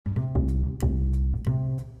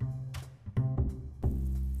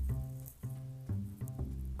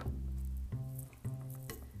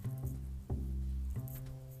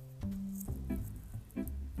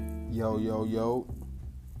Yo, yo, yo.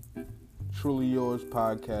 Truly Yours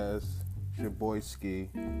podcast. It's your boy Ski.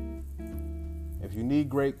 If you need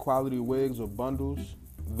great quality wigs or bundles,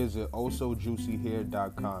 visit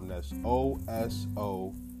osojuicyhair.com. That's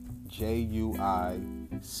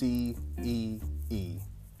OSOJUICEE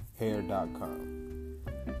hair.com.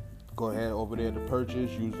 Go ahead over there to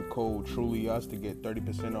purchase. Use the code TrulyUs to get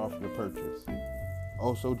 30% off your purchase.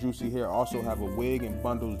 Also, Juicy Hair also have a wig and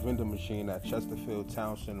bundles vending machine at Chesterfield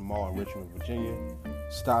Town Center Mall in Richmond, Virginia.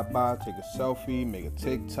 Stop by, take a selfie, make a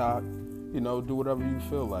TikTok, do whatever you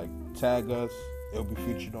feel like. Tag us. It'll be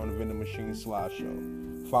featured on the vending machine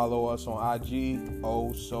slideshow. Follow us on IG,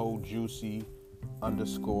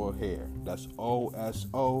 OSOJuicy_hair. That's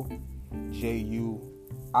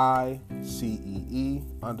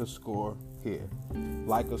OSOJUICEE_hair.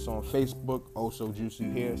 Like us on Facebook, Also Juicy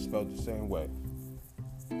Hair, spelled the same way.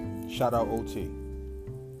 Shout out OT.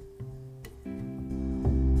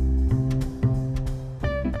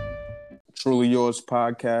 Truly Yours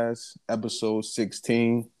podcast, episode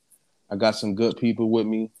 16. I got some good people with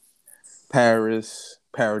me. Paradise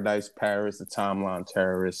Paris, the timeline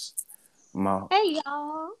terrorist. Hey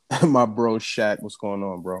y'all. My bro Shaq. What's going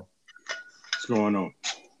on, bro? What's going on?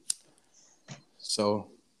 So,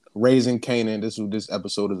 Raising Kanan, this is what this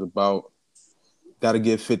episode is about. Gotta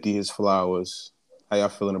give 50 his flowers. How y'all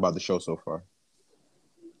feeling about the show so far?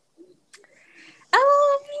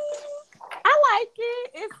 I like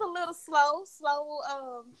it. It's a little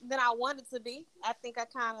slow than I wanted to be. I think I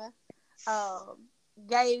kind of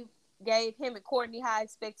gave him and Courtney high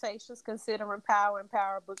expectations considering Power and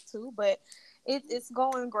Power Book 2, but it's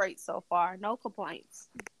going great so far. No complaints.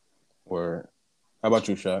 Word. How about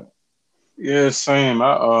you, Shaq? Yeah, same.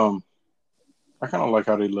 I kind of like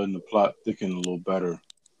how they letting the plot thicken a little better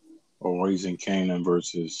on Raising Kanan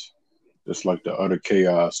versus just like the utter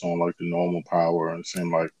chaos on like the normal Power. And it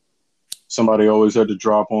seemed like somebody always had to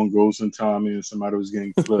drop on Ghost and Tommy, and somebody was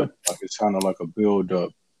getting clipped. Like it's kind of like a build up.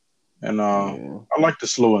 And I like the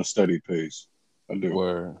slow and steady pace. I do.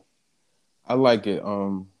 Word. I like it.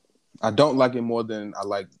 I don't like it more than I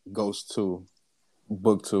like Ghost 2.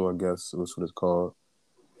 Book 2, I guess that's what it's called.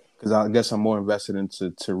 Because I guess I'm more invested into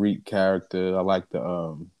Tariq character. I like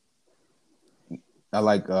the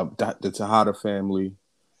Tejada family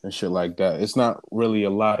and shit like that. It's not really a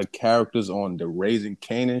lot of characters on the Raising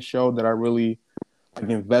Kanan show that I really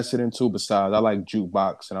invested into. Besides, I like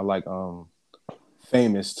Jukebox and I like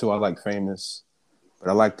Famous too. I like Famous, but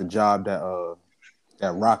I like the job that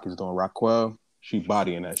Rock is doing. Raquel, she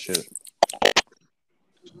bodying that shit.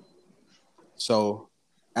 So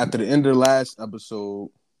after the end of the last episode,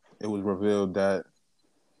 it was revealed that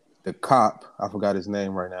the cop, I forgot his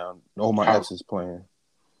name right now, Omar Epps is playing.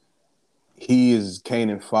 He is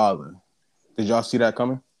Kanan's father. Did y'all see that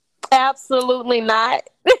coming? Absolutely not.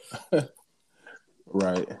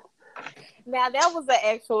 Right. Now that was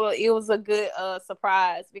it was a good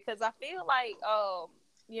surprise because I feel like I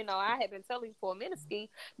had been telling you for a minute,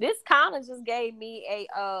 Ski, this kind of just gave me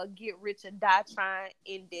a get rich and die trying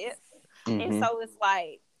in depth. Mm-hmm. And so it's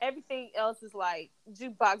like everything else is like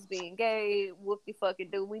Jukebox being gay, whoopty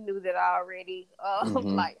fucking do. We knew that already.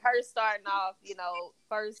 Like her starting off,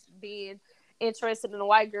 first being interested in a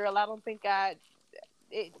white girl. I don't think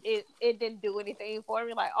it didn't do anything for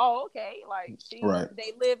me. Like, oh, okay. Like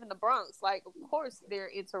they live in the Bronx. Like, of course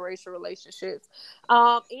they're interracial relationships.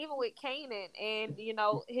 Even with Kanan and,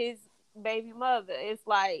 his baby mother, it's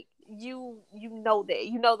like you know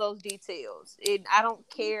those details. And I don't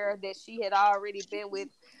care that she had already been with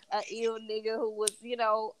an ill nigga who was,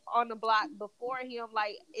 on the block before him.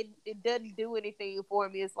 Like it doesn't do anything for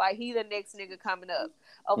me. It's like he the next nigga coming up.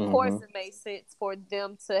 Of course it makes sense for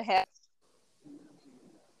them to have.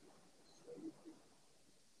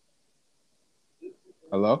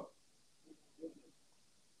 Hello?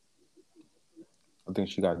 I think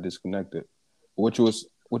she got disconnected. What you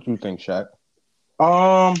think, Shaq?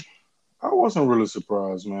 I wasn't really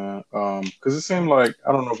surprised, man. Because it seemed like,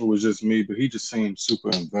 I don't know if it was just me, but he just seemed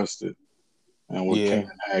super invested in what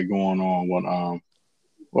Kanan had going on.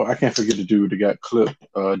 Well, I can't forget the dude that got clipped,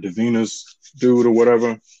 Davina's dude or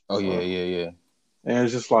whatever. Oh yeah. And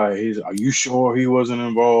it's just like, are you sure he wasn't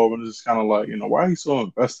involved? And it's just kind of like, why are you so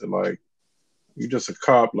invested? Like, you just a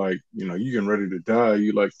cop, like, you getting ready to die.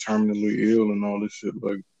 You like terminally ill and all this shit.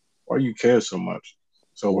 Like, why you care so much?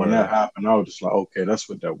 So when that happened, I was just like, okay, that's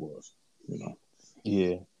what that was.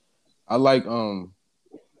 Yeah. I like I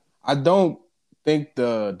don't think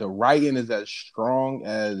the writing is as strong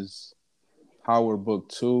as Power Book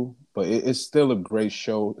 2, but it's still a great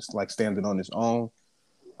show. It's like standing on its own.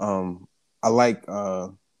 I like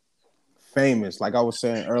Famous. Like I was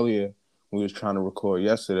saying earlier, we was trying to record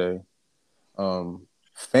yesterday.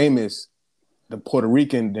 Famous, the Puerto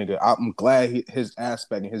Rican nigga. I'm glad his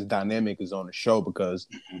aspect and his dynamic is on the show because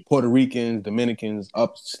Puerto Ricans, Dominicans,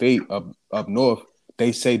 upstate, up north,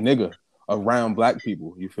 they say nigga around black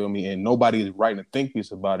people. You feel me? And nobody is writing a think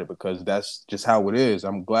piece about it because that's just how it is.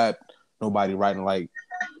 I'm glad nobody writing like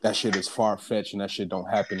that shit is far fetched and that shit don't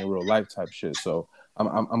happen in real life type shit. So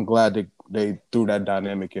I'm glad that they threw that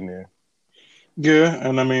dynamic in there. Yeah,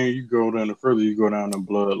 and I mean, you go down the further you go down the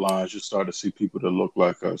bloodlines, you start to see people that look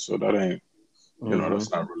like us. So that ain't, Mm-hmm. that's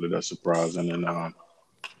not really that surprising. And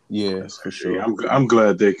Yeah, for sure. I'm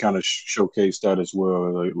glad they kind of showcase that as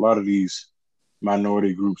well. Like a lot of these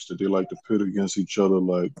minority groups that they like to pit against each other,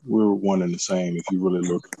 like we're one and the same if you really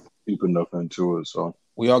look deep enough into it. So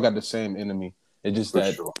We all got the same enemy. It's just for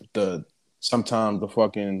that sure. sometimes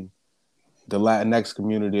the Latinx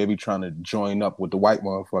community, they be trying to join up with the white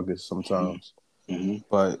motherfuckers sometimes. Mm-hmm.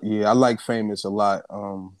 But yeah, I like Famous a lot.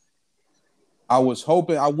 I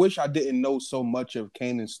wish I didn't know so much of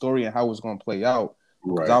Kanan's story and how it's gonna play out.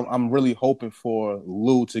 Because Right. I'm really hoping for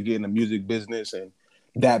Lou to get in the music business and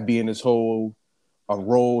that being his whole a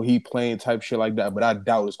role he playing type shit like that. But I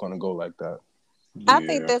doubt it's gonna go like that. I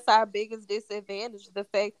think Yeah. that's our biggest disadvantage, the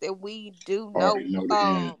fact that we do know Already know the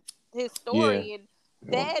end. his Yeah. story, and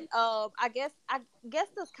Yeah. that I guess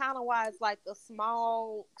that's kind of why it's like a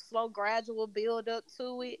small, slow, gradual build up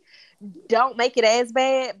to it. Don't make it as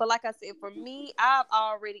bad, but like I said, for me, I've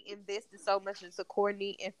already invested so much into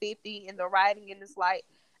Courtney and 50 in the writing, and it's like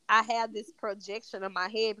I have this projection in my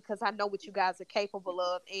head because I know what you guys are capable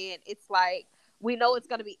of, and it's like we know it's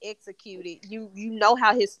going to be executed. You know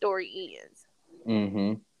how his story ends.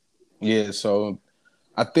 Mm-hmm. Yeah. So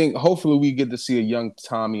I think hopefully we get to see a young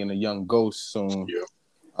Tommy and a young Ghost soon. Yeah.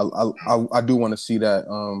 I do want to see that.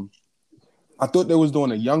 I thought they was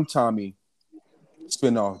doing a young Tommy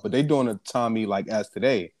spinoff, but they doing a Tommy like as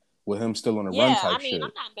today with him still on the run Yeah, type I mean, I'm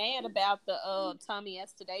shit. not mad about the Tommy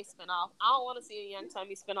S Today spinoff. I don't want to see a young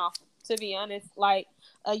Tommy spinoff, to be honest. Like,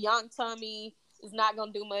 a young Tommy is not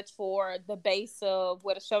going to do much for the base of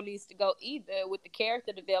where the show needs to go either with the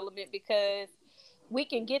character development because we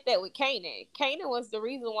can get that with Kanan. Kanan was the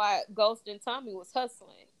reason why Ghost and Tommy was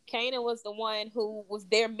hustling. Kanan was the one who was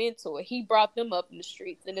their mentor. He brought them up in the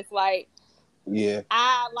streets. And it's like, Yeah,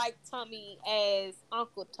 I like Tommy as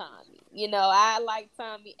Uncle Tommy. I like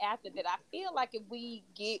Tommy after that. I feel like if we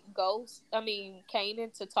get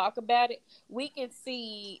Kanan to talk about it, we can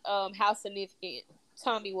see how significant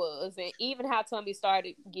Tommy was and even how Tommy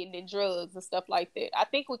started getting in drugs and stuff like that. I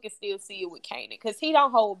think we can still see it with Kanan because he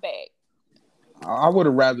don't hold back. I would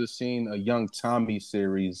have rather seen a young Tommy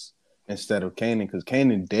series instead of Kanan because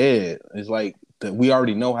Kanan dead. It's like we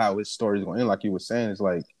already know how his story is going to end. Like you were saying, it's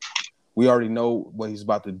like we already know what he's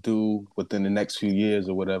about to do within the next few years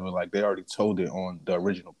or whatever. Like they already told it on the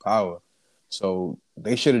original Power, so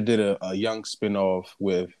they should have did a young spinoff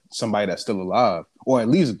with somebody that's still alive or at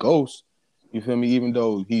least Ghost. You feel me? Even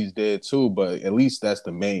though he's dead too, but at least that's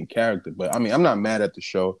the main character. But I mean, I'm not mad at the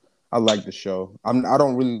show. I like the show. I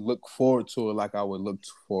don't really look forward to it like I would look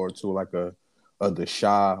forward to like a The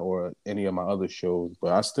Chi or any of my other shows.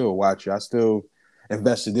 But I still watch it. I still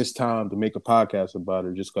invested this time to make a podcast about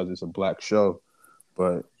it just because it's a black show.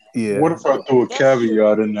 But What yeah, if I threw a That's true.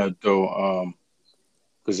 caveat in that though?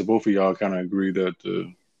 Because both of y'all kind of agree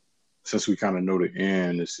that since we kind of know the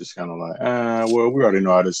end, it's just kind of like, well, we already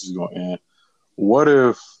know how this is going to end. What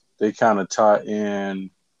if they kind of tie in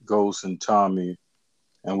Ghost and Tommy,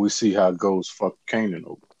 and we see how Ghost fucked Kanan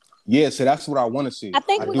over? yeah. So that's what I want to I see.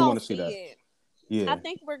 think I we're do gonna want to see see that. it. I Yeah,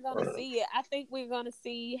 think we're gonna Right. see it. I think we're gonna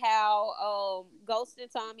see how Ghost and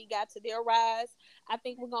Tommy got to their rise. I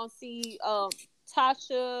think we're gonna see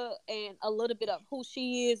Tasha and a little bit of who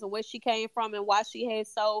she is and where she came from and why she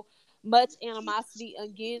has so much animosity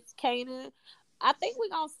against Kanan. I think we're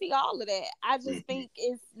gonna see all of that. I just Mm-hmm. think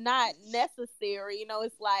it's not necessary.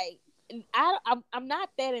 It's like I'm not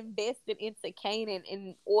that invested into Kanan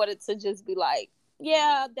in order to just be like,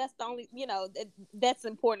 yeah, that's the only, that's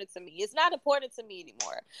important to me. It's not important to me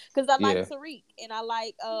anymore because I like yeah, Tariq and I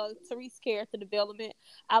like Tariq's character development.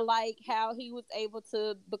 I like how he was able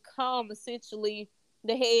to become essentially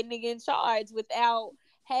the head nigga in charge without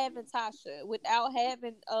having Tasha, without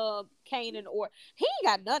having Kanan, or he ain't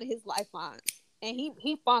got none of his lifelines. And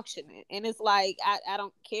he functioning, and it's like I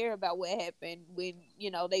don't care about what happened when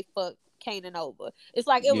they fucked Kanan over. It's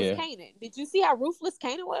like it was yeah. Kanan. Did you see how ruthless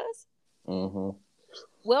Kanan was? Hmm.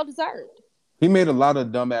 Well deserved. He made a lot of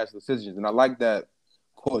dumbass decisions, and I like that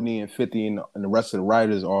Courtney and 50 and the rest of the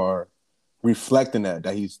writers are reflecting that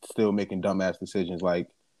he's still making dumbass decisions. Like,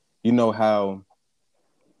 you know how,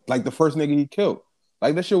 like the first nigga he killed,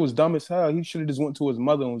 like that shit was dumb as hell. He should have just went to his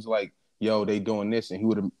mother and was like, yo, they doing this,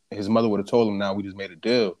 and his mother would have told him, now we just made a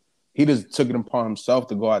deal. He just took it upon himself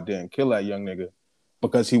to go out there and kill that young nigga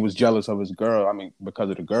because he was jealous of his girl. I mean, because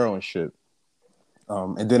of the girl and shit.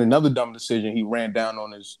 And then another dumb decision, he ran down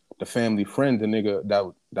on the family friend, the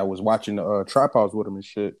nigga that was watching the trap house with him and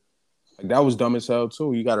shit. Like, that was dumb as hell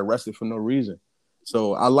too. You got arrested for no reason.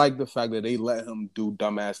 So I like the fact that they let him do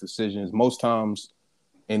dumbass decisions. Most times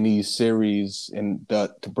in these series, and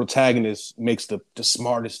the protagonist makes the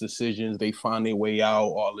smartest decisions. They find their way out,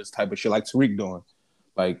 all this type of shit, like Tariq doing.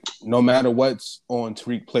 Like, no matter what's on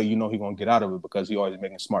Tariq plate, you know he gonna get out of it because he always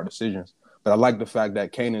making smart decisions. But I like the fact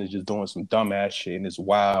that Kanan is just doing some dumbass shit and it's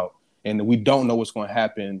wild, and we don't know what's gonna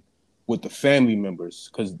happen with the family members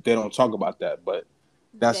because they don't talk about that. But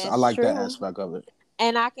I like true. that aspect of it.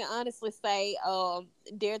 And I can honestly say,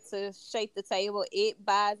 Dare to Shake the Table, it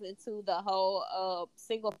buys into the whole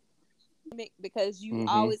single because you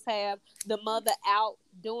always have the mother out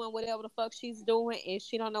doing whatever the fuck she's doing, and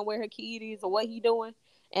she don't know where her kid is or what he doing,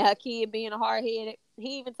 and her kid being a hard headed.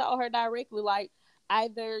 He even told her directly, like,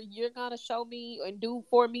 either you're gonna show me and do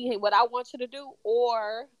for me what I want you to do,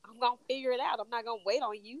 or I'm gonna figure it out. I'm not gonna wait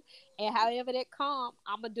on you, and however that come,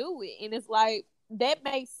 I'm gonna do it. And it's like, that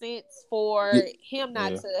makes sense for him not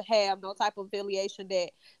to have no type of affiliation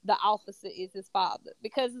that the officer is his father,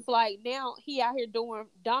 because it's like, now he out here doing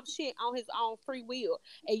dumb shit on his own free will,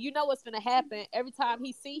 and you know what's gonna happen every time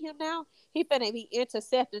he see him. Now he finna be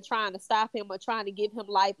intercepting, trying to stop him or trying to give him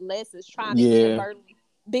life lessons, trying to inadvertently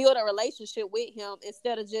build a relationship with him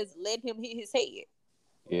instead of just letting him hit his head.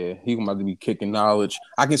 Yeah, he about to be kicking knowledge.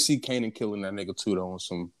 I can see Kanan killing that nigga too, though, on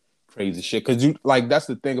some crazy shit. Cause you, like, that's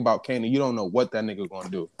the thing about Kanan. You don't know what that nigga gonna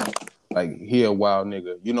do. Like, he a wild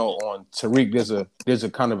nigga. You know, on Tariq, there's a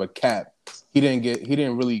kind of a cap. He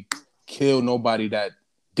didn't really kill nobody that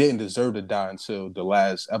didn't deserve to die until the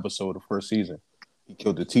last episode of the first season. He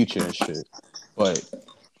killed the teacher and shit. But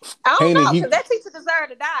I don't know, because that teacher deserved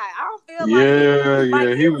to die. I don't feel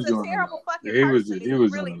like he was a terrible fucking person. He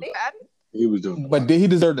was really did. He was doing. But did he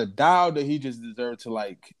deserve to die, or did he just deserve to,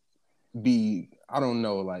 like, be, I don't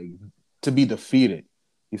know, like, to be defeated?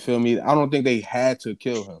 You feel me? I don't think they had to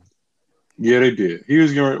kill him. Yeah, they did. He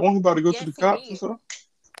was going. Wasn't about to go to the cops or something?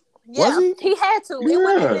 Yeah, was he? He had to. Yeah. It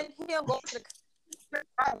wasn't him going to the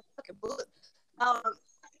fucking book.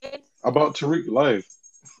 About Tariq's life.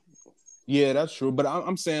 Yeah, that's true. But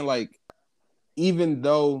I'm saying, like, even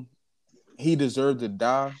though he deserved to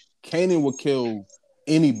die, Kanan would kill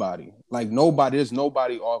anybody. Like, there's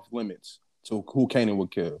nobody off limits to who Kanan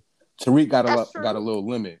would kill. Tariq got a little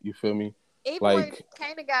limit. You feel me? Even like,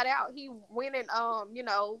 when Kanan got out, he went and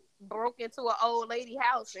broke into an old lady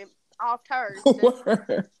house and off hers for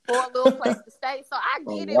a little place to stay. So I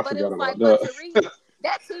get it, but it was like, for Tariq,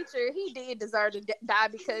 that teacher, he did deserve to die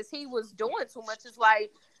because he was doing too much. It's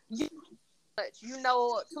like, you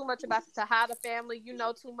know too much about the Tejada family, you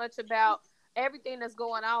know too much about everything that's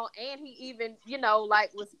going on, and he even,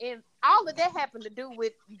 was in all of that happened to do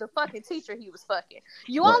with the fucking teacher he was fucking.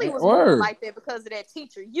 You only was moving like that because of that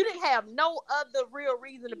teacher. You didn't have no other real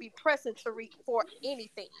reason to be pressing Tariq for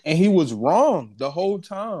anything. And he was wrong the whole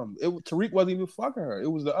time. Tariq wasn't even fucking her.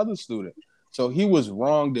 It was the other student. So he was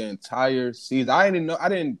wrong the entire season. I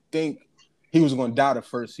didn't think he was going to die the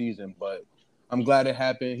first season, but I'm glad it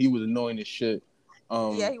happened. He was annoying as shit.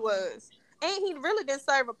 Yeah, he was. And he really didn't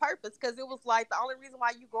serve a purpose, because it was like, the only reason why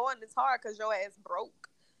you going this hard because your ass broke.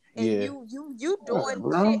 And you doing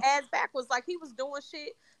shit ass backwards. Like, he was doing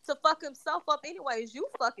shit to fuck himself up anyways. You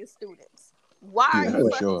fucking students. Why are you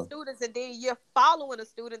fucking students, and then you're following a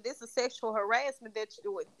student? This is sexual harassment that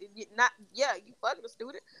you're doing. You fucking a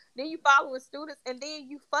student, then you following students, and then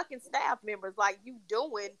you fucking staff members. Like, you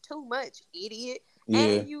doing too much, idiot. Yeah.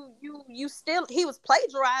 And you still, he was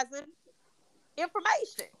plagiarizing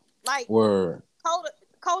information. Like, code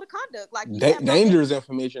of conduct. Like, dangerous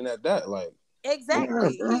information at that. Like,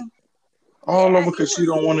 exactly. Yeah, all over because she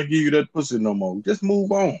don't want to give you that pussy no more. Just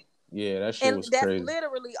move on. Yeah, that shit was crazy. And that's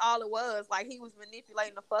literally all it was. Like, he was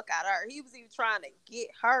manipulating the fuck out of her. He was even trying to get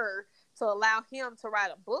her to allow him to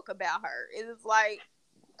write a book about her. It was like,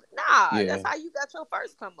 nah, that's how you got your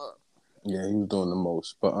first come up. Yeah, he was doing the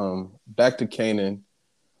most. But back to Kanan.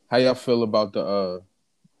 How y'all feel about the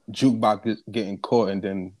jukebox getting caught and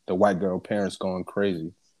then the white girl parents going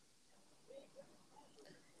crazy?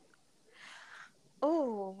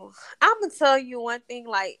 Oh, I'm gonna tell you one thing.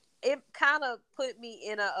 Like, it kind of put me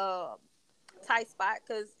in a tight spot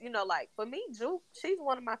because, like, for me, Juke, she's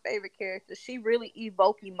one of my favorite characters. She really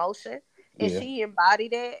evoked emotion and she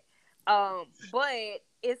embodied it. But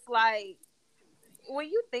it's like, when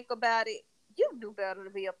you think about it, you do better to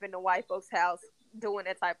be up in the white folks' house doing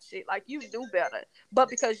that type of shit. Like, you knew better. But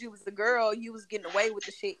because you was a girl, you was getting away with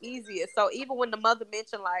the shit easier. So even when the mother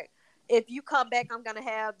mentioned, like, if you come back, I'm gonna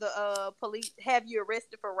have the police have you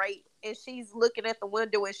arrested for rape, and she's looking at the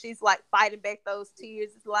window and she's like fighting back those tears.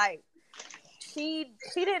 It's like she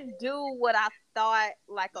didn't do what I thought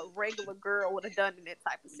like a regular girl would have done in that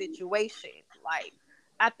type of situation. Like,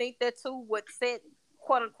 I think that too what set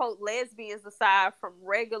quote unquote lesbians aside from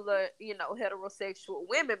regular, heterosexual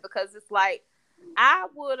women, because it's like I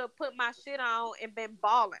would have put my shit on and been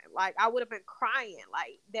bawling. Like, I would have been crying.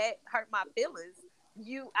 Like, that hurt my feelings.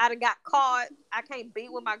 I'd have got caught. I can't be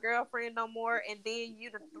with my girlfriend no more. And then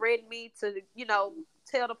you'd have threatened me to,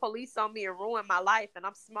 tell the police on me and ruin my life. And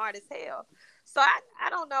I'm smart as hell. So I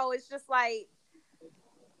don't know. It's just like,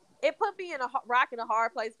 it put me in a rock in a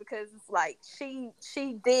hard place, because it's like she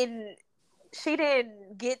didn't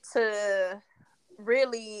get to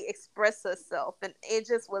really express herself, and it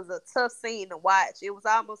just was a tough scene to watch. It was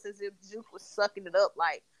almost as if Juke was sucking it up,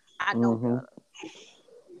 like, I know better.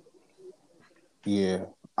 Yeah,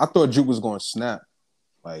 I thought Juke was gonna snap,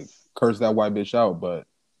 like curse that white bitch out, but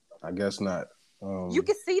I guess not. You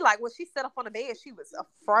can see, like, when she sat up on the bed, she was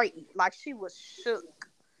afraid, like she was shook.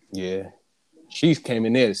 Yeah, she came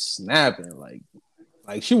in there snapping, like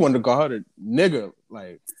she wanted to call her the nigga,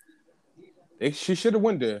 like. She should have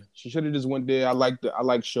went there. She should have just went there. I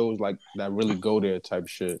like shows like that really go there type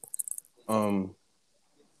shit. I We've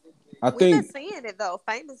been think seeing it though.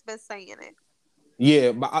 Famous been saying it.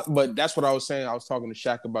 yeah, but that's what I was saying. I was talking to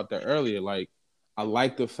Shaq about that earlier. Like, I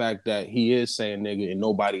like the fact that he is saying nigga and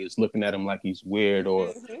nobody is looking at him like he's weird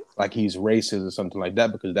or like he's racist or something like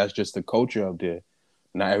that, because that's just the culture up there.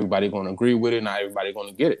 Not everybody gonna agree with it. Not everybody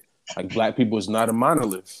gonna get it. Like, black people is not a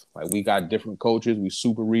monolith. Like, we got different cultures. We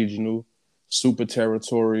super regional, super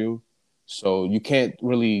territorial. So you can't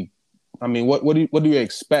really. I mean, what do you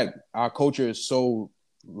expect? Our culture is so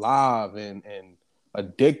live and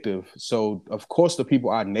addictive. So of course the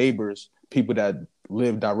people, our neighbors, people that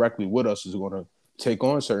live directly with us, is going to take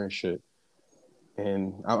on certain shit.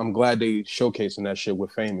 And I'm glad they showcasing that shit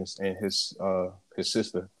with Famous and his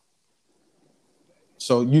sister.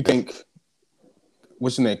 So you think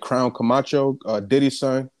what's his name, Crown Camacho, Diddy's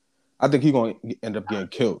son? I think he's going to end up getting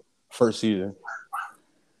killed first season.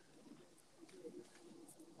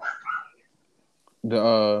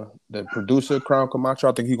 The producer, Crown Camacho,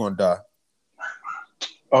 I think he's going to die.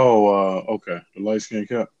 Oh, okay. The light skin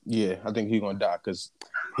cat. Yeah, I think he's gonna die because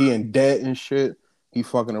he in debt and shit. He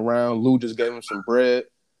fucking around. Lou just gave him some bread.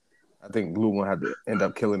 I think Lou gonna have to end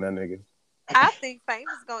up killing that nigga. I think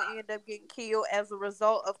Famous gonna end up getting killed as a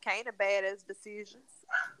result of Kanan badass decisions.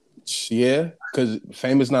 Yeah, because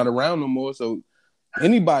Famous not around no more. So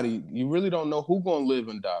anybody, you really don't know who gonna live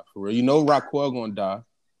and die for real. You know Raquel gonna die.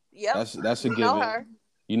 Yep, That's a we given. know her.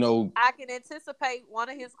 You know, I can anticipate one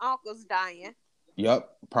of his uncles dying. Yep,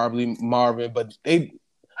 probably Marvin, but I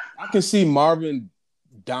can see Marvin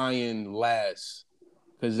dying last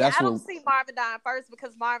because Yeah, that's I don't what. see Marvin dying first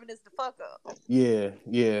because Marvin is the fuck up. Yeah,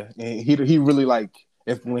 and he really like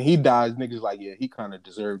if when he dies, niggas like yeah, he kind of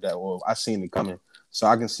deserved that. Well, I seen it coming, so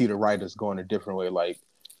I can see the writers going a different way, like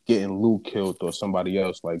getting Lou killed or somebody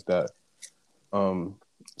else like that.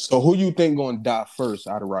 So who you think gonna die first,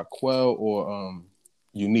 out of Raquel or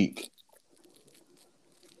Unique?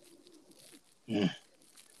 I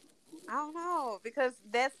don't know, because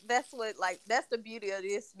that's what, like, that's the beauty of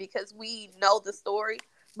this, because we know the story,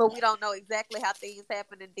 but we don't know exactly how things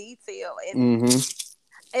happen in detail, and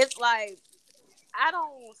it's like I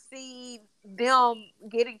don't see them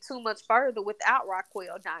getting too much further without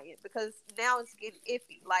Raquel dying, because now it's getting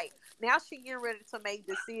iffy. Like, now she getting ready to make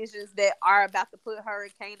decisions that are about to put her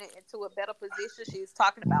and Kanan into a better position. She's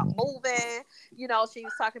talking about moving. She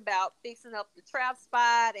was talking about fixing up the trap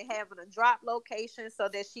spot and having a drop location so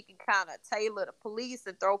that she can kind of tailor the police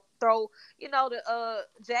and throw the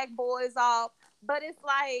Jack boys off. But it's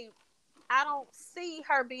like, I don't see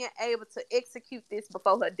her being able to execute this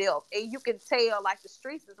before her death. And you can tell, like, the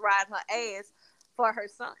streets is riding her ass for her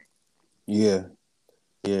son. Yeah.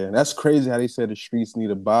 That's crazy how they said the streets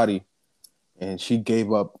need a body, and she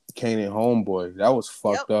gave up Kanan homeboy. That was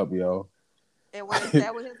fucked up, yo. And when they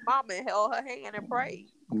sat with his mama and held her hand and prayed.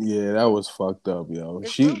 Yeah, that was fucked up, yo.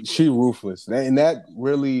 It's She ruthless, and that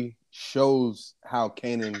really shows how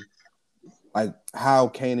Kanan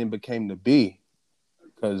became to be.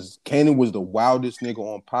 Because Kanan was the wildest nigga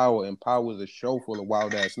on Power, and Power was a show full of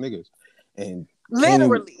wild ass niggas. And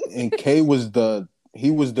literally, K was the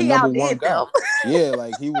number one guy. Yeah,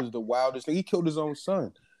 like he was the wildest thing. He killed his own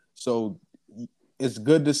son. So it's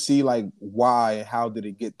good to see like why and how did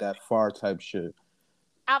it get that far type shit.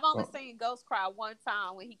 I've only seen Ghost cry one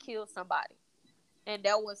time when he killed somebody. and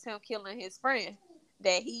that was him killing his friend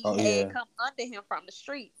that he Oh had yeah, come under him from the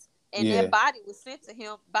streets, and that yeah. body was sent to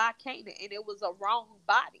him by Kanan, and it was a wrong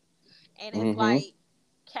body, and it's Mm-hmm. like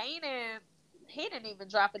Kanan, he didn't even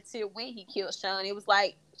drop a tear when he killed Sean. It was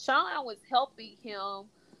like Sean was helping him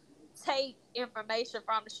take information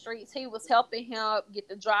from the streets. He was helping him get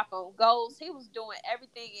the drop on Ghost. He was doing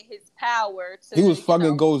everything in his power He to, was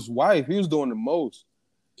fucking Ghost's wife. He was doing the most.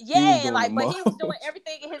 He was yeah, doing the like, but he was doing most.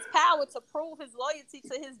 everything in his power to prove his loyalty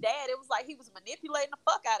to his dad. It was like he was manipulating the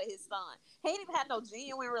fuck out of his son. He didn't even have no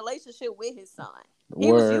genuine relationship with his son.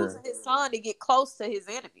 He was using Word. his son to get close to his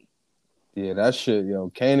enemy. Yeah, that shit, yo.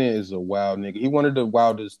 Kanan is a wild nigga. He one of the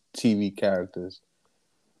wildest TV characters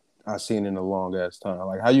I seen in a long ass time.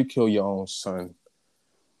 Like how you kill your own son.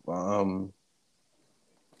 Um,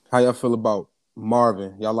 how y'all feel about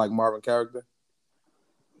Marvin? Y'all like Marvin character?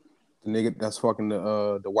 The nigga that's fucking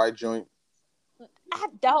the white joint. I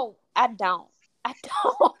don't. I don't. I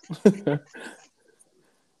don't.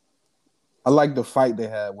 I like the fight they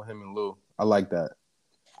had with him and Lou. I like that.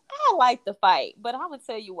 I like the fight, but I'm gonna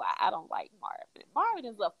tell you why I don't like Marvin. Marvin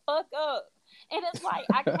is a fuck up, and it's like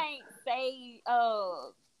I can't say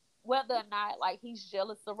whether or not like he's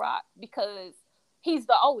jealous of Rock because he's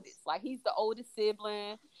the oldest. Like he's the oldest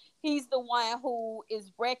sibling. He's the one who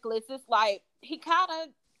is reckless. It's like he kind of,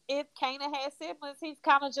 if Kanan had siblings, he's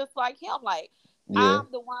kind of just like him. Like Yeah. I'm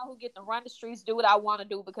the one who get to run the streets, do what I want to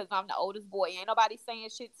do because I'm the oldest boy. Ain't nobody saying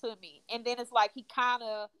shit to me. And then it's like he kind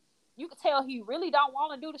of, you can tell he really don't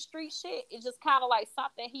want to do the street shit. It's just kind of like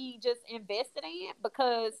something he just invested in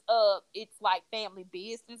because it's like family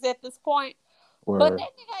business at this point. But Where that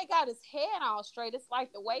nigga ain't got his head on straight. It's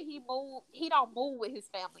like the way he move, he don't move with his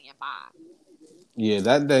family in mind. yeah,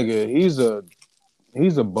 that nigga, he's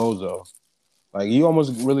a bozo. Like you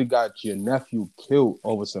almost really got your nephew killed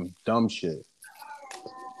over some dumb shit.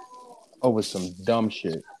 Over some dumb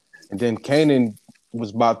shit. And then Kanan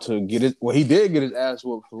was about to get it. Well, he did get his ass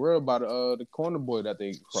whooped for real by the corner boy that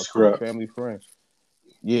they fucked with, a Scrap. family friend.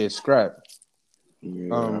 Yeah, scrap.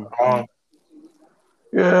 Yeah. Um,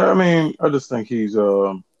 Yeah, I mean, I just think he's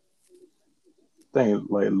think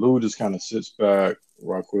like Lou just kind of sits back.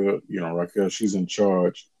 Raquel, she's in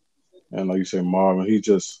charge, and like you say, Marvin, he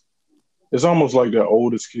just it's almost like the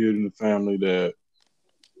oldest kid in the family that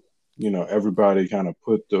everybody kind of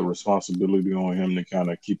put the responsibility on him to kind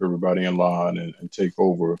of keep everybody in line and take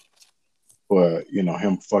over. But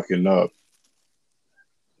him fucking up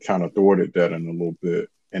kind of thwarted that in a little bit.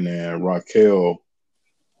 And then Raquel,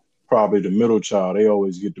 probably the middle child, they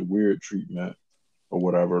always get the weird treatment or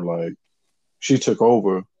whatever. Like she took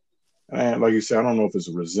over, and like you said, I don't know if it's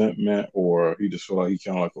a resentment or he just feel like he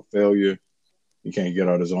kind of like a failure. He can't get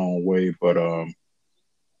out his own way, but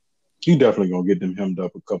he definitely gonna get them hemmed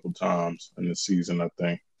up a couple times in the season, I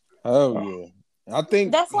think. hell Uh, yeah. I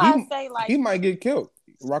think That's why I say he like might get killed.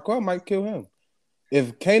 Raquel might kill him.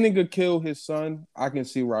 If Kanan could kill his son, I can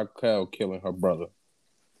see Raquel killing her brother.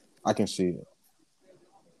 I can see it.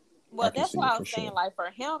 I well, can that's see why it I for was saying sure. like for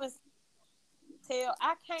him it's tell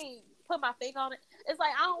I can't put my finger on it. It's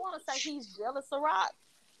like I don't want to say he's jealous of Rock,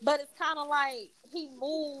 but it's kind of like he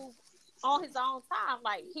moved on his own time.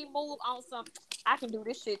 Like he moved on some. I can do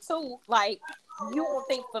this shit too. Like you won't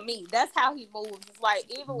think for me. That's how he moves. It's like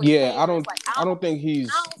even with Yeah, Kanan, it's like I don't think I he's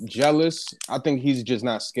don't. jealous. I think he's just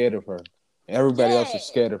not scared of her. Everybody else Yeah, is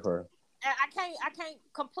scared of her. I can't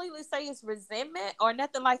completely say it's resentment or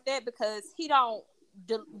nothing like that because he don't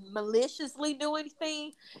maliciously do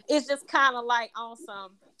anything. It's just kind of like on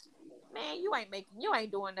some, man, you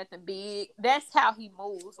ain't doing nothing big. That's how he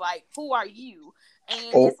moves. Like, who are you? And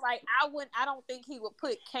oh, it's like I don't think he would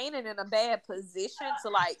put Kanan in a bad position to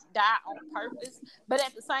like die on purpose. But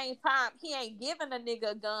at the same time, he ain't giving a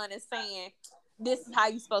nigga a gun and saying, "This is how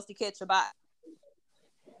you supposed to catch a body."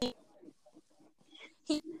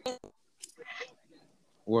 He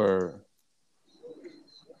Where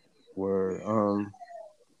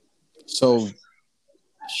so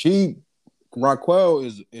she Raquel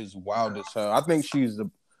is wild as hell. I think she's the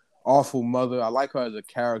awful mother. I like her as a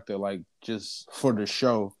character, like just for the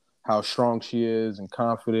show, how strong she is and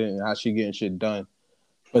confident and how she getting shit done.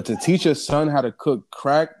 But to teach her son how to cook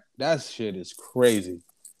crack, that shit is crazy.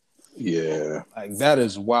 yeah. Like that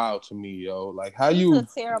is wild to me, yo. Like how she's a you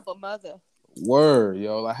terrible mother. word,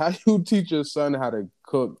 yo. Like how you teach your son how to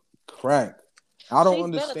cook crack. I don't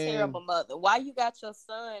She's been a understand. terrible mother. Why you got your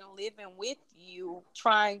son living with you,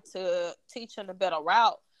 trying to teach him the better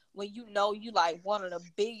route when you know you like one of the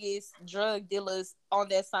biggest drug dealers on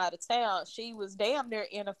that side of town? She was damn near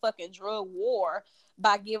in a fucking drug war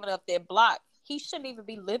by giving up that block. He shouldn't even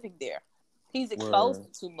be living there. He's exposed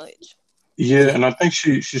Word. to too much. Yeah, and I think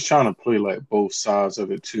she's trying to play like both sides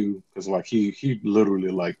of it too, because like he literally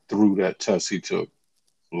like threw that test he took,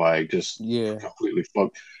 like just Yeah. completely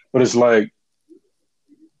fucked. But it's like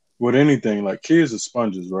with anything, like kids are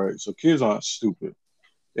sponges, right? So kids aren't stupid.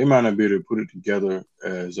 They might not be able to put it together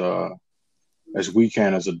as we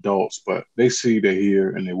can as adults, but they see, they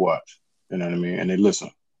hear, and they watch. You know what I mean? And they listen.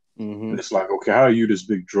 Mm-hmm. And it's like, okay, how are you this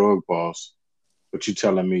big drug boss, but you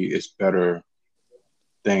telling me it's better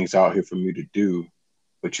things out here for me to do,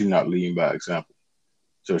 but you're not leading by example.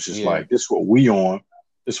 So it's just Yeah. like this what we on,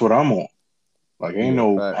 this what I'm on. Like ain't Yeah.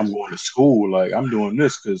 no I'm Facts. going to school. Like I'm doing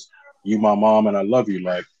this because you my mom and I love you.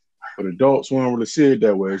 Like but adults won't really see it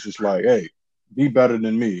that way. It's just like, hey, be better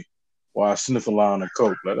than me while I sniff a line of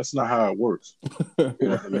coke. Like that's not how it works. You know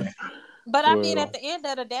what I mean? But I mean, at Well. the end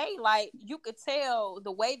of the day, like you could tell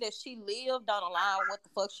the way that she lived don't align with what the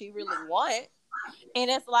fuck she really want, and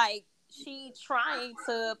it's like she trying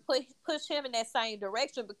to push him in that same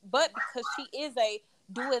direction, but because she is a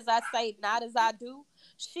do as I say, not as I do,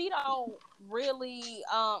 she don't really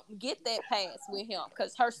get that pass with him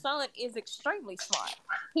because her son is extremely smart.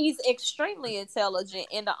 He's extremely intelligent,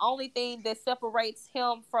 and the only thing that separates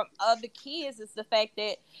him from other kids is the fact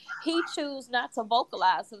that he chooses not to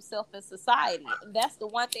vocalize himself in society. And that's the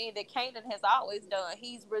one thing that Kanan has always done.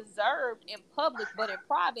 He's reserved in public, but in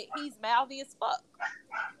private, he's mouthy as fuck.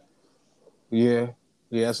 Yeah.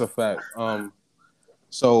 Yeah. That's a fact.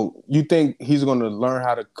 So you think he's gonna learn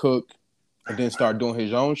how to cook and then start doing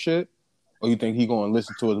his own shit, or you think he gonna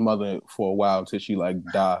listen to his mother for a while until she like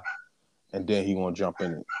die, and then he gonna jump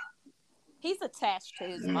in it? He's attached to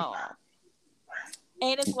his Mm. mom.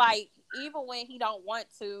 And it's like, even when he don't want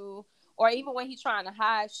to, or even when he's trying to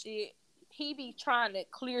hide shit, he be trying to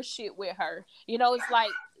clear shit with her. You know, it's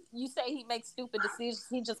like you say he makes stupid decisions.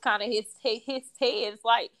 He just kind of hits head. It's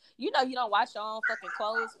like, you know, you don't wash your own fucking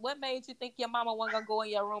clothes. What made you think your mama wasn't gonna go in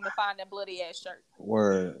your room and find that bloody ass shirt?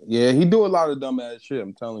 Word. Yeah, he do a lot of dumb ass shit.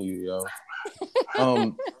 I'm telling you,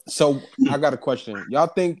 yo. So I got a question. Y'all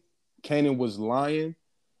think Kanan was lying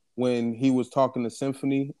when he was talking to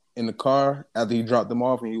Symphony in the car after he dropped them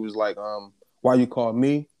off, and he was like, why you call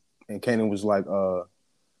me? And Kanan was like,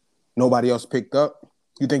 nobody else picked up.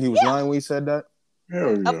 You think he was Yeah, lying when he said that?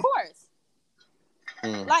 Hell of yeah. course.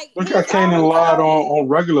 Mm. Like Look how he's Kanan always lied told. on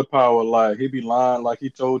regular power. Like he be lying like he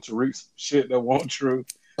told Tariq some shit that wasn't true.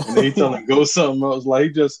 And then he tell him go something else.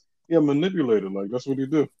 Like he a manipulator. Like that's what he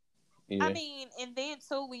do. I Yeah. mean, and then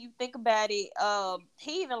too, when you think about it,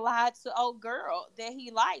 he even lied to old girl that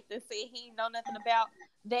he liked and said he didn't know nothing about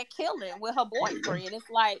that killing with her boyfriend. It's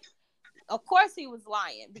like, of course he was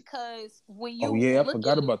lying because when Oh you yeah, I look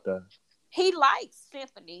forgot at, about that. he likes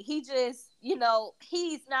Symphony. He just, you know,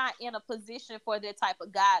 he's not in a position for that type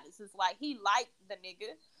of guidance. It's like he liked the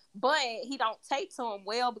nigga, but he don't take to him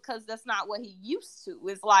well because that's not what he used to.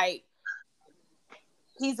 It's like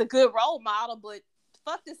he's a good role model, but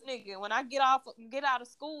fuck this nigga. When I get out of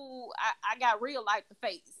school, I got real life to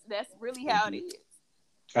face. That's really how it Mhm. is.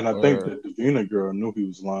 And I think Word. that the Davina girl knew he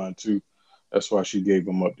was lying too. That's why she gave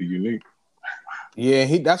him up to Unique. Yeah,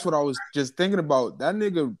 that's what I was just thinking about. That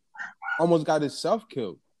nigga almost got himself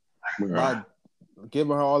killed Yeah. by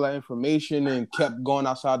giving her all that information and kept going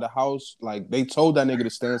outside the house. Like they told that nigga to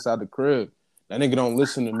stay inside the crib. That nigga don't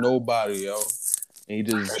listen to nobody, yo. And he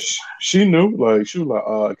just She knew. Like she was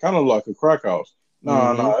like, kind of like a crack house.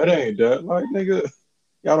 Nah, mm-hmm. nah, it ain't that. Like nigga,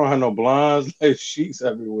 y'all don't have no blinds, like sheets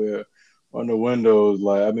everywhere on the windows.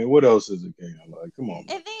 Like I mean, what else is it? Game? Like come on,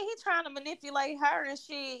 man. And then he trying to manipulate her and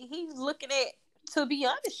shit. He's looking at, to be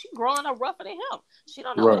honest, she growing up rougher than him. She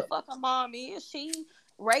don't know what the Right. fuck her mom is. She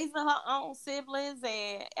raising her own siblings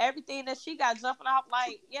and everything that she got jumping off.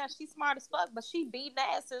 Like, yeah, she's smart as fuck, but she beating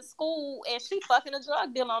ass in school and she fucking a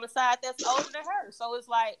drug dealer on the side that's older than her. So it's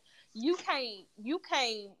like you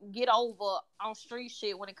can't get over on street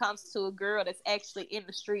shit when it comes to a girl that's actually in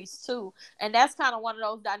the streets too. And that's kind of one of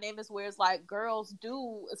those dynamics where it's like girls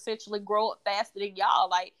do essentially grow up faster than y'all.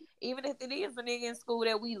 Like, even if it is a nigga in school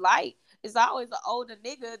that we like, it's always an older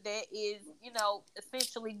nigga that is, you know,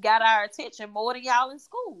 essentially got our attention more than y'all in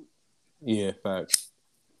school. Yeah, facts.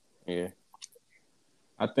 Yeah.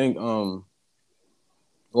 I think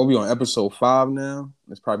we'll be on episode 5 now.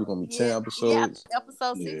 It's probably gonna be 10 Yeah, episodes.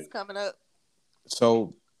 episode Yeah. 6 coming up.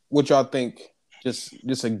 So what y'all think?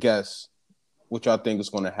 Just a guess. What y'all think is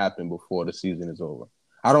gonna happen before the season is over?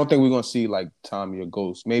 I don't think we're gonna see like Tommy or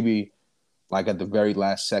Ghost. Maybe like at the very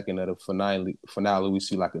last second of the finale we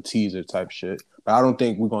see like a teaser type shit. But I don't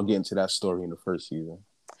think we're gonna get into that story in the first season.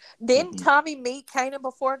 Didn't Mhm. Tommy meet Kanan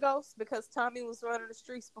before Ghost? Because Tommy was running the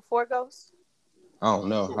streets before Ghost. I don't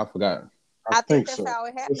know. I forgot. I I think think that's so. how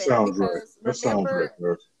it That happened. sounds right. Because That sounds right, remember,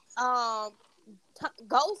 bro. um,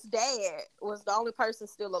 Ghost's dad was the only person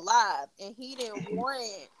still alive, and he didn't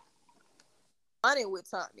want money with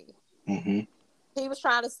Tommy. Mm-hmm. He was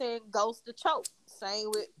trying to send Ghost to choke. Same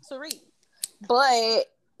with Tariq, but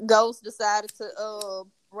Ghost decided to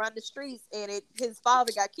run the streets, and his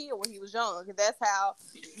father got killed when he was young, and that's how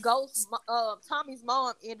Tommy's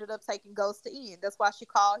mom ended up taking Ghost to end. That's why she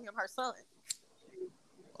called him her son.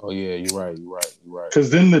 Oh yeah, you're right. You're right. You're right. Because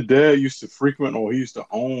then the dad used to frequent, or he used to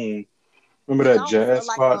own. Remember He that owns jazz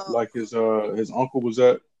like spot, like his uncle was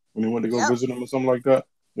at when he went to go yep, visit him or something like that.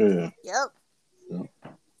 Yeah. yep.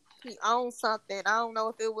 Yeah. He owns something. I don't know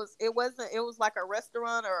if it was like a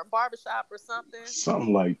restaurant or a barbershop or something.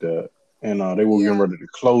 Something like that. And they were getting Yeah, ready to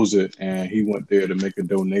close it, and he went there to make a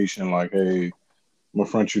donation, like, "Hey, I'm gonna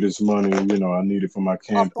front you this money. I need it for my a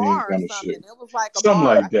campaign," bar or kind of shit. something. It was like a Something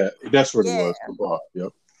bar. like that. That's what it Yeah, was. The bar.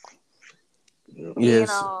 Yep. Yep. and Yes.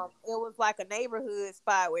 it was like a neighborhood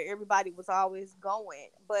spot where everybody was always going.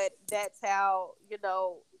 But that's how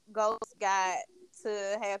Ghost got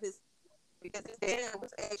to have his, because his dad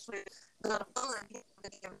was actually gonna fund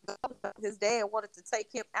him. His dad wanted to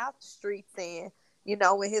take him out the streets, and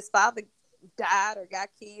when his father died or got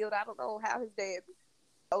killed, I don't know how his dad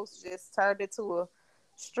Ghost just turned into a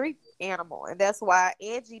street animal, and that's why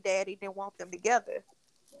Angie Daddy didn't want them together.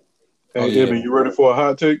 Oh Hey, yeah. Ibn, you ready for a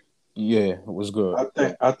hot take? Yeah. It was good.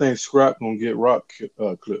 I think Scrap gonna get Rock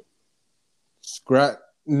clip. Scrap.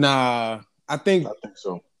 Nah. I think. I think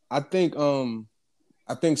so. I think.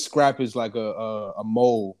 I think Scrap is like a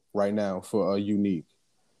mole right now for a Unique,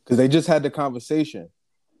 because they just had the conversation.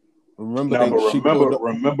 Remember, Now, but she pulled up.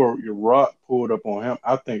 remember, your Rock pulled up on him.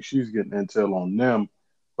 I think she's getting intel on them,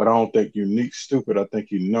 but I don't think Unique stupid. I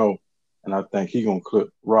think and I think he gonna clip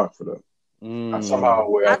Rock for that. Mm, Somehow,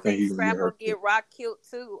 way I I think think he gonna get Scrap her gonna clip. get Rock killed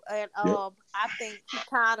too, and Yep. I think he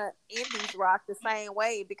kind of envies Rock the same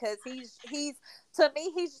way, because he's to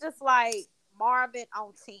me he's just like Marvin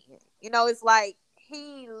on 10. It's like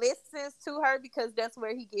he listens to her because that's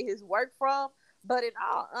where he get his work from. But in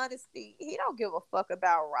all honesty, he don't give a fuck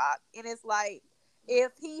about Rock, and it's like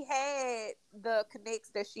if he had the connects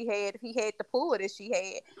that she had, if he had the pull that she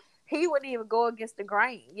had, he wouldn't even go against the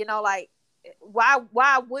grain. Like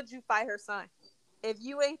why would you fight her son? If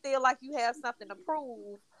you ain't feel like you have something to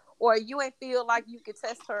prove, or you ain't feel like you could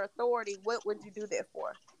test her authority, what would you do that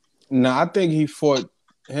for? nah, I think he fought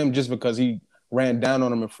him just because he ran down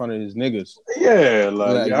on him in front of his niggas. Yeah,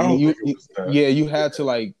 like Like yeah, I don't think it you was that. yeah, you had to,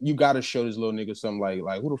 like, you got to show this little nigga something,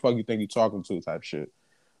 like who the fuck you think you talking to type shit.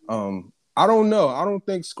 I don't know. I don't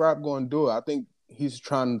think Scrap gonna do it. I think he's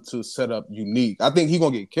trying to set up Unique. I think he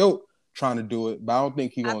gonna get killed trying to do it, but I don't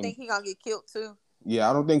think he I gonna. think he gonna get killed too. Yeah,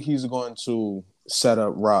 I don't think he's going to set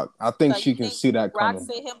up Rock. I think So you she can think see that Rock coming.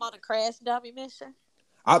 sent him on a crash dummy mission?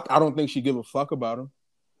 I don't think she give a fuck about him.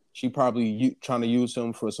 She probably trying to use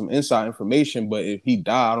him for some inside information, but if he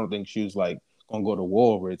die, I don't think she was like gonna go to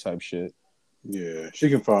war with it type shit. Yeah, she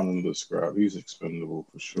can find another Scrap. He's expendable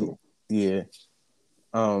for sure. Yeah.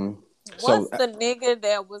 What's So the nigga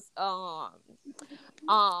that was um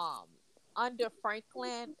under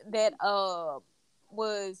Franklin that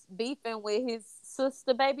was beefing with his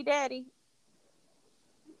sister baby daddy?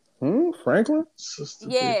 Franklin? Sister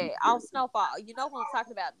Yeah, baby on daddy. Snowfall. You know what I'm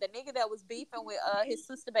talking about? The nigga that was beefing with his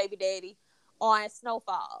sister baby daddy on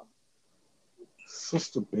Snowfall.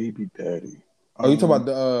 Sister baby daddy. Oh, you talking about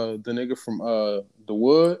the nigga from the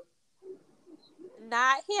Wood?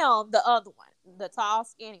 Not him, the other one, the tall,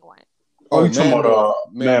 skinny one. Oh, Oh, you talking Man Boy. about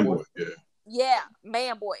Man Man Boy. Boy? Yeah, Yeah,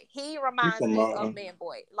 Man Boy. He he reminds from me of Man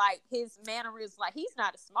Boy. Like his mannerisms, like he's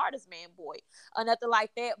not as smart as Man Boy or nothing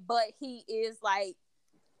like that, but he is like,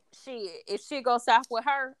 shit. If shit goes south with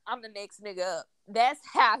her, I'm the next nigga up. That's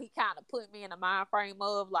how he kind of put me in a mind frame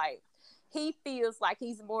of like he feels like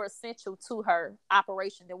he's more essential to her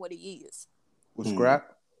operation than what he is. With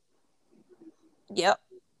Scrap? Yep.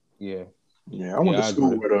 Yeah. Yeah, I went Yeah, to I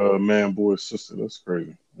school agree. with Man Boy's sister. That's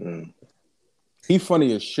crazy. Yeah. He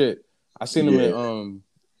funny as shit. I seen him Yeah. in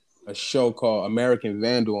a show called American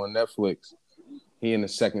Vandal on Netflix. He in the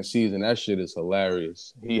second season. That shit is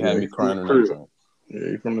hilarious. He had Yeah, me he from the crying on that crib. joint. Yeah,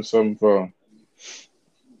 he from the 7-5.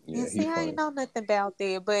 Yeah, And he see, I ain't funny. know nothing about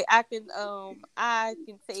that, but I can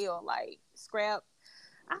tell like Scrap.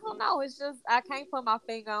 I don't know. It's just I can't put my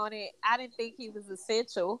finger on it. I didn't think he was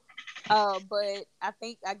essential, but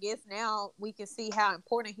I guess now we can see how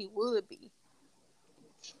important he would be.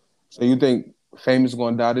 So you think Famous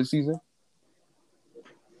gonna die this season?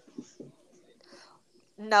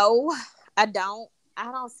 No, I don't. I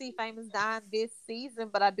don't see Famous dying this season,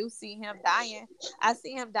 but I do see him dying. I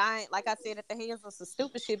see him dying, like I said, at the hands of some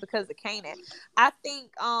stupid shit because of Kanan. I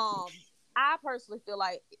think I personally feel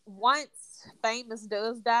like once Famous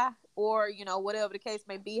does die, or whatever the case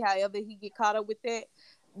may be, however he get caught up with that,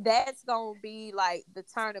 that's gonna be like the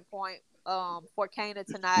turning point for Kana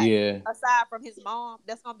to not, Yeah, aside from his mom,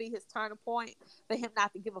 that's gonna be his turning point for him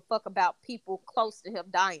not to give a fuck about people close to him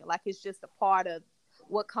dying. Like it's just a part of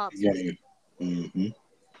what comes with Yeah. it. Mm-hmm.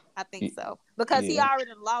 I think so. Because he yeah.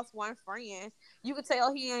 already lost one friend. You can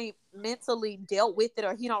tell he ain't mentally dealt with it,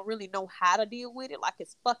 or he don't really know how to deal with it. Like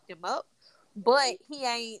it's fucked him up. But he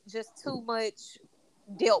ain't just too much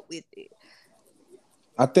dealt with it.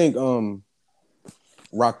 I think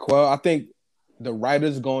Raquel. I think the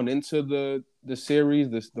writers going into the series,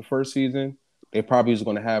 the first season, they probably is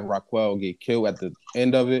going to have Raquel get killed at the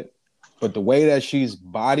end of it. But the way that she's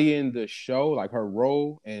bodying the show, like her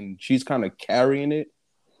role, and she's kind of carrying it,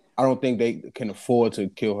 I don't think they can afford to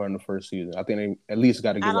kill her in the first season. I think they at least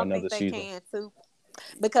got to I give her don't think another they season. can too.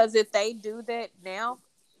 Because if they do that now,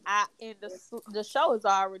 the show is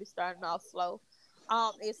already starting off slow.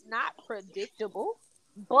 It's not predictable,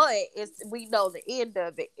 but we know the end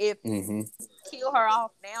of it. If Mm-hmm. kill her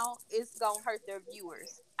off now, it's gonna hurt their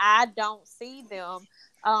viewers. I don't see them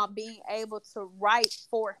being able to write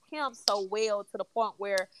for him so well to the point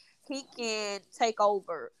where he can take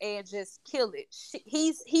over and just kill it.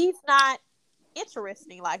 He's not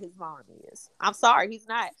interesting like his mom is. I'm sorry, he's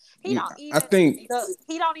not. He Yeah, don't I even think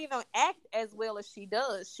he don't even act as well as she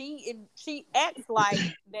does. She acts like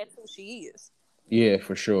that's who she is. yeah,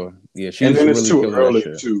 for sure. Yeah, And she's then it's really too killing that early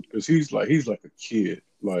shit. too, because he's like a kid.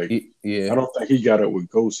 Like I Yeah, don't think he got it with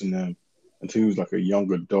Ghost in them until he was like a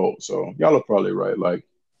young adult. So y'all are probably right. Like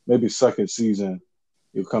maybe second season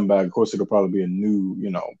he'll come back. Of course, it'll probably be a new,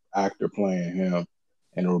 actor playing him,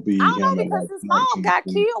 and it'll I be don't him know at because like his mom 19. got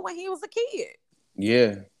killed when he was a kid.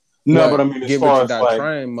 yeah. No, but But I mean, as Get Rich far or as Die like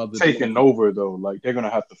Trying mother did. taking over though, like they're gonna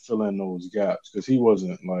have to fill in those gaps because he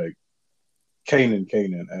wasn't like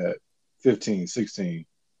Kanan at 15, 16.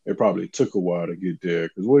 It probably took a while to get there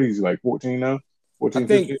because what he's like 14 now, I 14,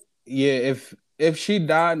 think 15. yeah, if she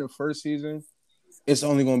died in the first season, it's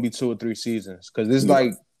only going to be 2 or 3 seasons because it's Yeah,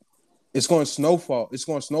 like it's going to snowfall. It's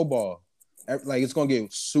going to snowball. Like it's going to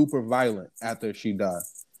get super violent after she died.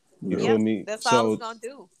 You yeah. feel Yep, me? that's all it's So gonna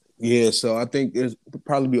do. yeah, so I think it's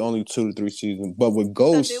probably be only 2 to 3 seasons. But with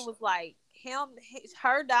Because it Ghost, was like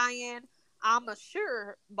her dying. I'm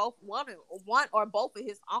sure one or both of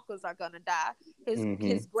his uncles are gonna die. His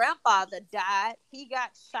hmm grandfather died. He got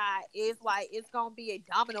shot. It's gonna be a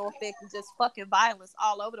domino effect of just fucking violence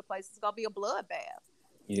all over the place. It's gonna be a bloodbath.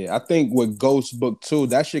 yeah, I think with Ghost Book 2,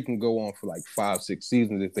 that shit can go on for like 5, 6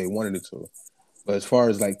 seasons if they wanted it to. But as far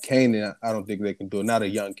as like Kanan, I don't think they can do it. Not a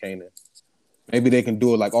young Kanan. Maybe they can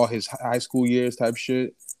do it like all his high school years type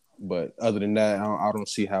shit. But other than that, I don't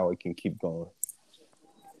see how it can keep going.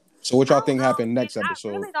 So what I y'all don't think know, happened and next I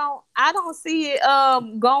episode? really don't. I don't see it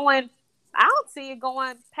going. I don't see it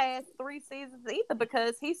going past 3 seasons either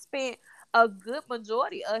because he spent a good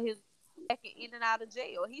majority of his back in and out of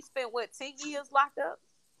jail. He spent what 10 years locked up.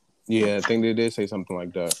 Yeah, I think they did say something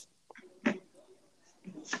like that.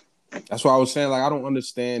 That's why I was saying like I don't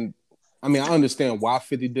understand. I mean, I understand why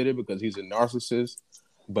 50 did it because he's a narcissist,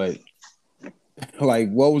 but like,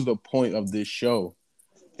 what was the point of this show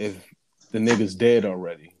if the nigga's dead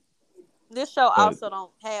already? This show But also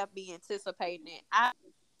don't have me anticipating it. I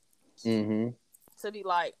hmm to be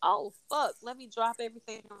like, oh fuck, let me drop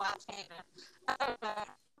everything in my channel.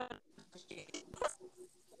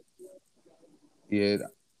 yeah,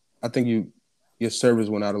 I think your service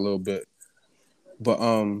went out a little bit, but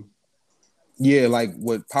yeah, like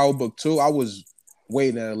with Power Book 2, I was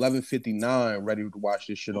waiting at 11:59 ready to watch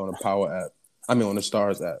this shit on the Power app. I mean on the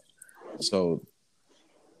Stars app. So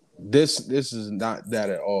this is not that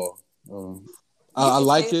at all. You I can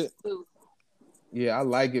like tell it. too. Yeah, I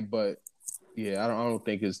like it, but yeah, I don't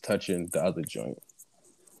think it's touching the other joint.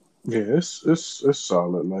 Yeah, it's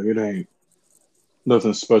solid. Like it ain't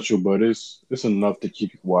nothing special, but it's enough to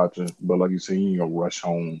keep you watching. But like you say, you ain't gonna rush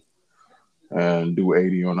home and do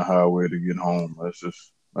 80 on the highway to get home. That's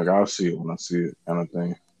just like I'll see it when I see it, kind of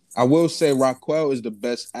thing. I will say Raquel is the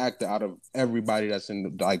best actor out of everybody that's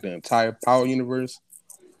in like the entire Power universe.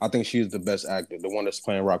 I think she's the best actor, the one that's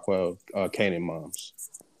playing Raquel, Kanan moms.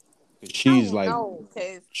 I She's don't like, know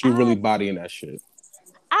because she really bodying that shit.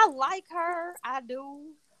 I like her, I do,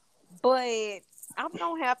 but I'm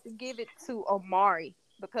gonna have to give it to Omari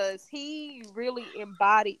because he really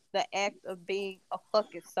embodied the act of being a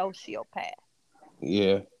fucking sociopath.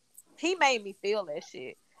 Yeah, He made me feel that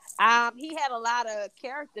shit. He had a lot of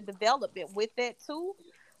character development with that too,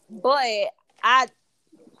 but I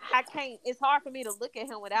I can't. It's hard for me to look at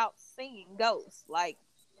him without seeing ghosts. Like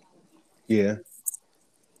yeah.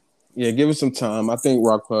 Yeah, give it some time. I think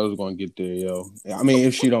Raquel is gonna get there, yo. I mean,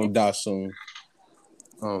 if she don't die soon.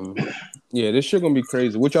 Um, yeah, this shit gonna be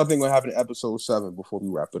crazy. What y'all think gonna happen in episode 7 before we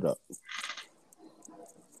wrap it up?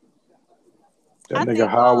 That I nigga think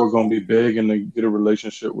Howard gonna be begging to get a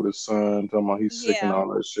relationship with his son, talking about he's sick and yeah,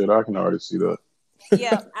 all that shit. I can already see that.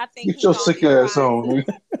 yeah, I think Get he your gonna sick be ass trying home, to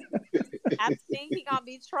nigga. I think he gonna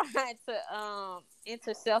be trying to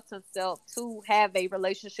intercept himself to have a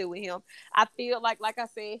relationship with him. I feel like I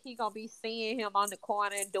said, he gonna be seeing him on the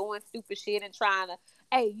corner and doing stupid shit and trying to,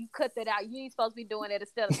 hey, you cut that out. You ain't supposed to be doing that,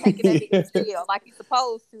 instead of taking that nigga Yeah. to jail like you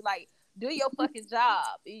supposed to. Like, do your fucking job.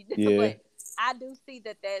 Yeah. But I do see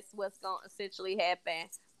that that's what's gonna essentially happen.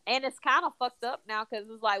 And it's kind of fucked up now because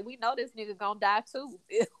it's like, we know this nigga gonna die too.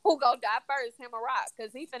 Who gonna die first, him or Rock?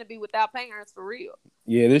 Because he finna be without parents for real.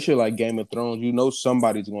 Yeah, this shit like Game of Thrones. You know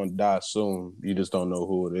somebody's gonna die soon. You just don't know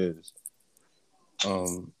who it is.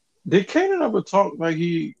 Did Kanan ever talk like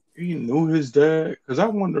he knew his dad? Because I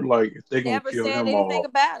wonder like if they gonna Never kill said him anything off.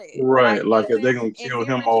 about it. Right, Like like if they even gonna in kill the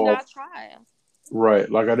him original off. trial. Right,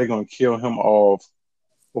 like are they gonna kill him off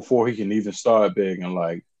before he can even start begging?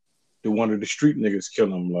 Like, do one of the street niggas kill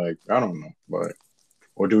him? Like, I don't know. Like,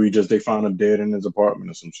 or do he just they find him dead in his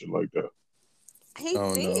apartment or some shit like that? I He's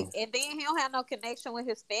don't sick, know. and then he don't have no connection with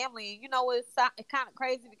his family. You know, it's kind of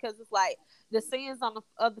crazy because it's like the sins on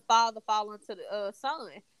of the father fall into the son,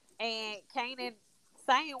 and Kanan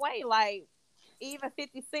same way. Like even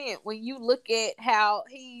 50 Cent, when you look at how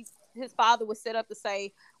his father was set up to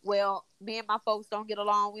say, "Well, me and my folks don't get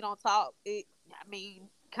along. We don't talk." I mean,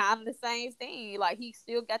 kind of the same thing. Like he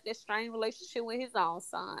still got that strained relationship with his own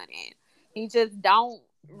son, and he just don't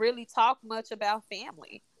really talk much about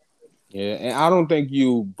family. Yeah, and I don't think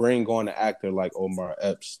you bring on an actor like Omar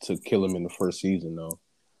Epps to kill him in the first season though.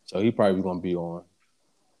 So he probably gonna be on.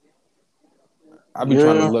 I be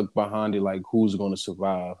trying to Yeah, look behind it, like who's gonna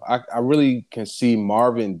survive. I really can see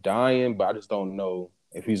Marvin dying, but I just don't know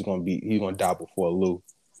if he's gonna die before Lou.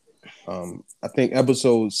 I think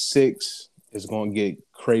episode 6 is gonna get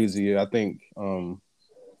crazier. I think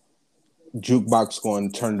Jukebox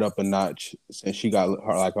going to turn it up a notch since she got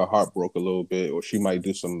her heart broke a little bit, or she might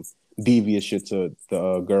do some devious shit to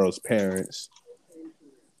the girl's parents.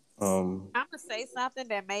 I'm gonna say something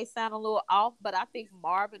that may sound a little off, but I think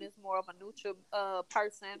Marvin is more of a neutral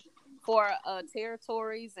person for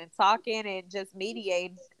territories and talking and just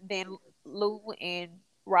mediating than Lou and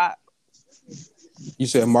Rock. You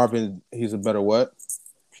said Marvin, he's a better what?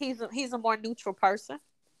 He's a more neutral person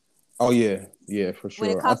Oh yeah, yeah, for when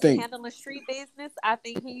it sure. I comes to think handling street business. I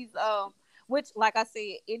think he's which, like I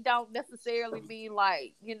said, it don't necessarily mean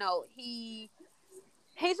like, he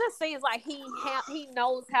just seems like he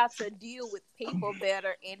knows how to deal with people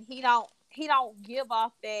better, and he don't give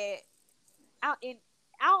off that. And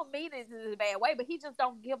I don't mean it in a bad way, but he just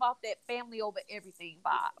don't give off that family over everything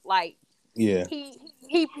vibe. Like yeah,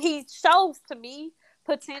 he shows to me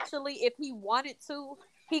potentially, if he wanted to,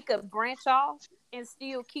 he could branch off and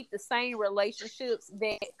still keep the same relationships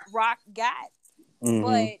that Rock got, hmm,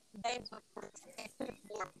 but they would protect him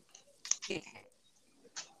more.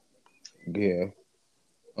 yeah.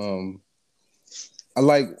 Um, I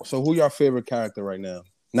like. So, who your favorite character right now?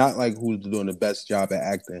 Not like who's doing the best job at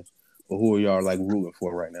acting, but who are y'all like rooting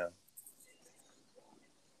for right now?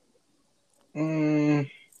 mm,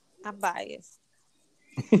 I'm biased.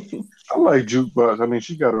 I like Jukebox. I mean,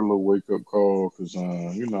 she got her little wake up call because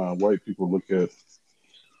you know how white people look at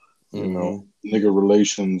Hmm. nigga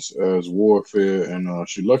relations as warfare, and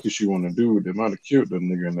she lucky she want to do it. They might have killed the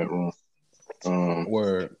nigga in that room. Um,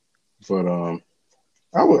 Word. but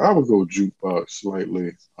I would go Jukebox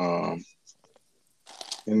slightly, and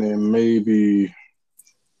then maybe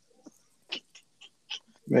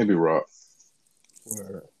Rock.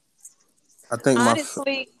 Word. I think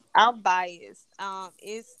Honestly, I'm biased.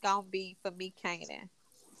 It's gonna be for me, Kanan.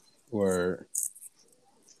 word.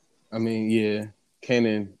 I mean, yeah,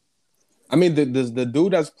 Kanan. I mean, the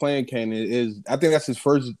dude that's playing Kanan is. I think that's his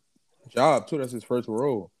first job too. That's his first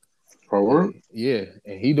role. Forward. And yeah,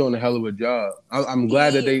 and he doing a hell of a job. I'm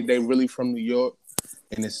glad that He they is. really from New York,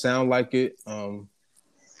 and it sound like it.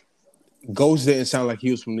 Ghost didn't sound like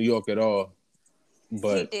he was from New York at all, He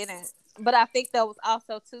but didn't. But I think that was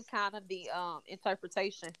also too kind of the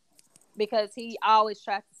interpretation, because he always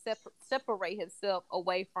tried to separate himself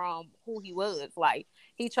away from who he was. Like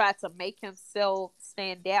he tried to make himself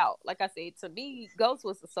stand out. Like I said, to me, Ghost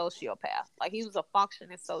was a sociopath. Like he was a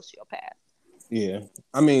functioning sociopath. yeah.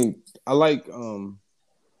 I mean, I like.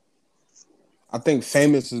 I think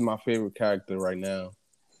Famous is my favorite character right now.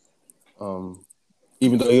 Um,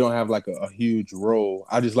 Even though he don't have like a huge role,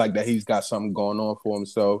 I just like that he's got something going on for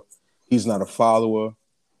himself. He's not a follower.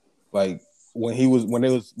 Like when they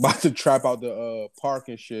was about to trap out the park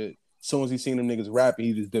and shit. As soon as he seen them niggas rapping,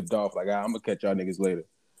 he just dipped off. Like, I'm gonna catch y'all niggas later.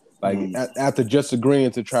 Like after just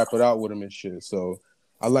agreeing to trap it out with him and shit. So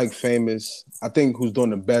I like Famous. I think who's doing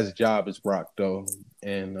the best job is Rock though,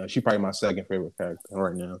 and she probably my second favorite character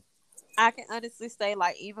right now. I can honestly say,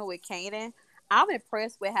 like, even with Kanan, I'm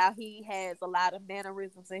impressed with how he has a lot of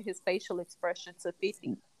mannerisms in his facial expression to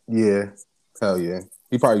 50. Yeah, hell yeah.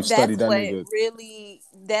 He probably studied that nigga.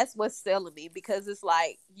 That's what's selling me, because it's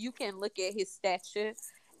like you can look at his stature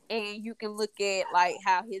and you can look at like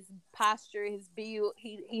how his posture, his build,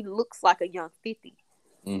 he looks like a young 50.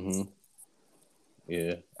 Mm-hmm.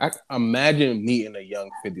 Yeah. I imagine meeting a young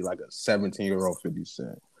 50, like a 17-year-old 50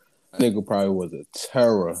 Cent. That nigga probably was a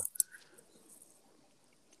terror.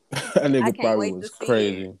 That nigga probably was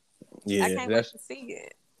crazy. Yeah, I can't wait to see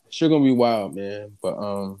it. Sure gonna be wild, man. But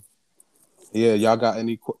yeah, y'all got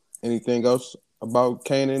anything else about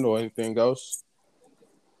Kanan or anything else?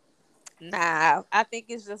 Nah, I think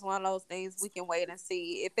it's just one of those things we can wait and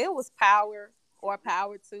see. If it was Power or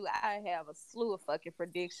Power 2, I have a slew of fucking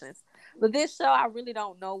predictions. But this show, I really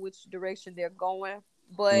don't know which direction they're going.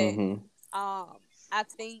 But I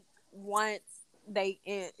think once they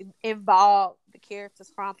involve the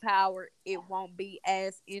characters from Power, it won't be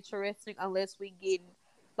as interesting unless we get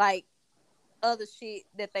like other shit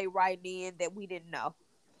that they write in that we didn't know.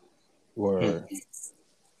 Word.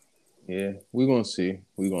 Yeah, we're gonna see.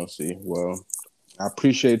 Well, I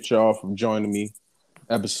appreciate y'all for joining me.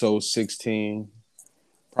 Episode 16.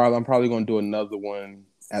 I'm probably gonna do another one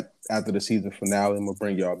after the season finale. I'm gonna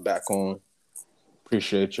bring y'all back on.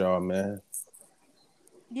 Appreciate y'all, man.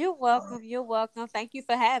 You're welcome. Thank you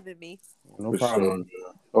for having me. No problem.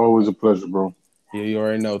 Sure. Always a pleasure, bro. Yeah, you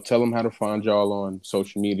already know. Tell them how to find y'all on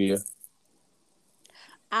social media.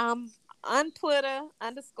 On Twitter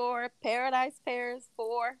 _Paradise Paris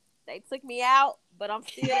 4. They took me out, but I'm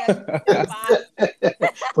still there.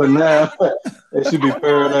 For now, it should be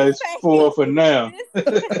Paradise 4 for now.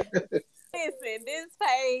 Listen, this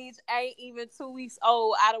page ain't even 2 weeks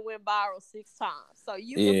old. I done went viral 6 times, so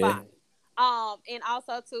you can find it. And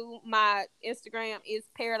also too, my Instagram is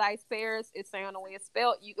Paradise Paris. It's saying the way it's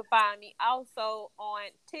spelled. You can find me also on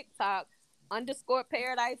TikTok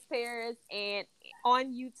 _Paradise Paris, and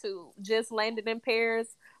on YouTube, just Landed in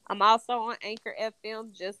Paris. I'm also on Anchor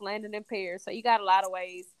FM, just Landed in Paris. So you got a lot of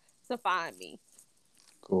ways to find me.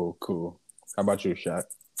 Cool. How about you, Shaq?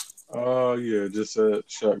 Yeah, just at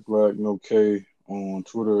Shaq Black No K on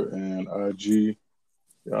Twitter and IG.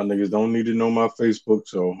 Y'all niggas don't need to know my Facebook,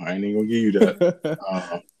 so I ain't even gonna give you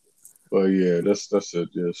that. But yeah, that's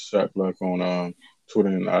it. Just Shaq Black on Twitter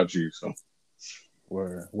and IG. So,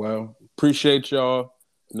 word. Well, appreciate y'all.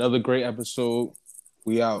 Another great episode.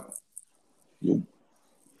 We out.